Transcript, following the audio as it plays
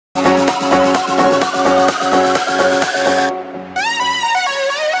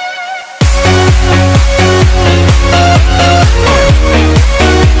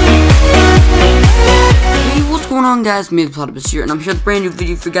guys, me the Platypus here, and I'm here with a brand new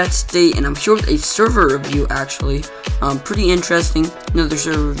video for you guys today, and I'm here with a server review actually. Pretty interesting, another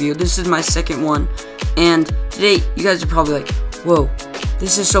server review. This is my second one, and today you guys are probably like, whoa,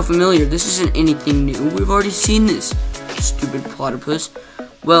 this is so familiar, this isn't anything new, we've already seen this, stupid platypus.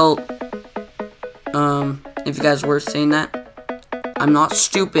 Well, if you guys were saying that, I'm not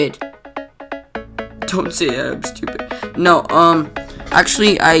stupid. Don't say I'm stupid. No,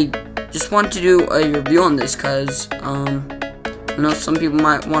 actually, I just want to do a review on this because I know some people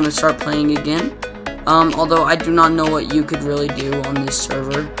might want to start playing again. Although I do not know what you could really do on this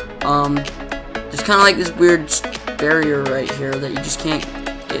server. There's kind of like this weird barrier right here that you just can't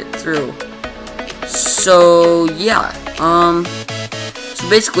get through. So yeah, so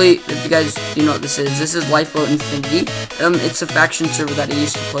basically, if you guys do know what this is Lifeboat Infinity. It's a faction server that I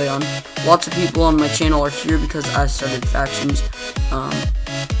used to play on. Lots of people on my channel are here because I started factions.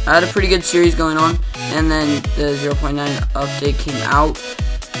 I had a pretty good series going on, and then the 0.9 update came out,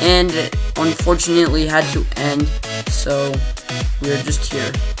 and it unfortunately had to end, so we're just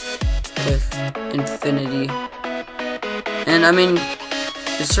here with Infinity. And I mean,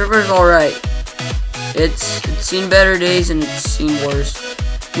 the server's alright. It's seen better days and it's seen worse.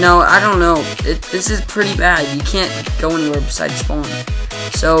 No, I don't know. This is pretty bad. You can't go anywhere besides spawn.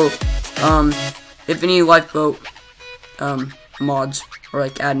 So, if any lifeboat mods or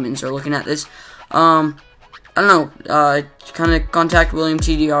like admins are looking at this, I don't know, kind of contact William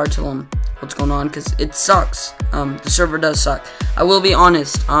TDR, tell him what's going on, because it sucks. The server does suck. I will be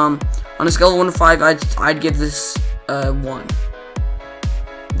honest, on a scale of 1 to 5, I'd give this 1.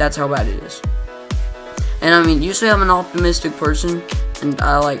 That's how bad it is. And I mean, usually I'm an optimistic person, and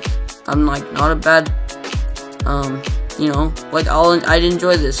I'm like not a bad, you know, like I'd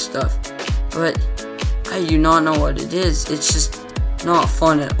enjoy this stuff, but I do not know what it is. It's just not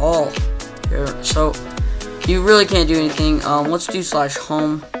fun at all here. So you really can't do anything. Let's do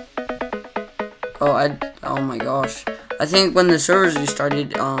 /home. Oh my gosh, I think when the servers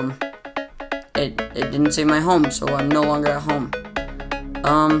restarted, it didn't save my home, so I'm no longer at home.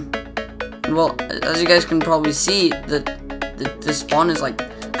 Well, as you guys can probably see, the spawn is like,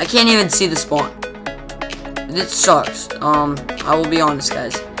 I can't even see the spawn. It sucks. I will be honest,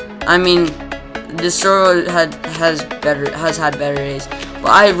 guys. I mean, this server has had better days,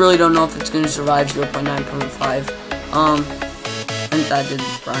 but I really don't know if it's gonna survive 0.9.5. And that did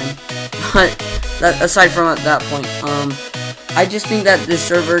Brian. But aside from that point, I just think that this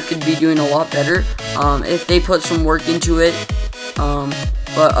server could be doing a lot better if they put some work into it.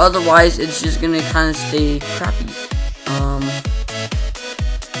 But otherwise, it's just gonna kind of stay crappy.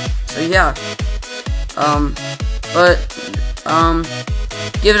 So yeah.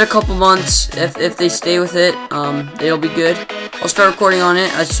 Give it a couple months. If they stay with it, it'll be good. I'll start recording on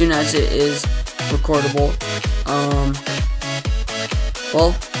it as soon as it is recordable.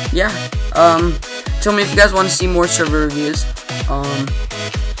 Well, yeah. Tell me if you guys want to see more server reviews.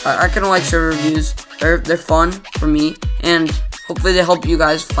 I kind of like server reviews. They're fun for me, and hopefully they help you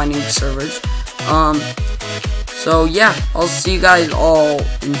guys finding servers. So yeah, I'll see you guys all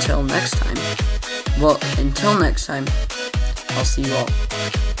until next time. Well, until next time, I'll see you all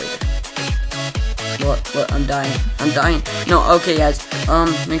later. What? I'm dying. No, okay guys,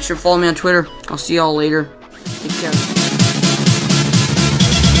 make sure to follow me on Twitter. I'll see y'all later. Take care.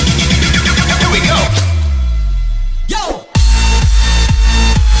 Here we go.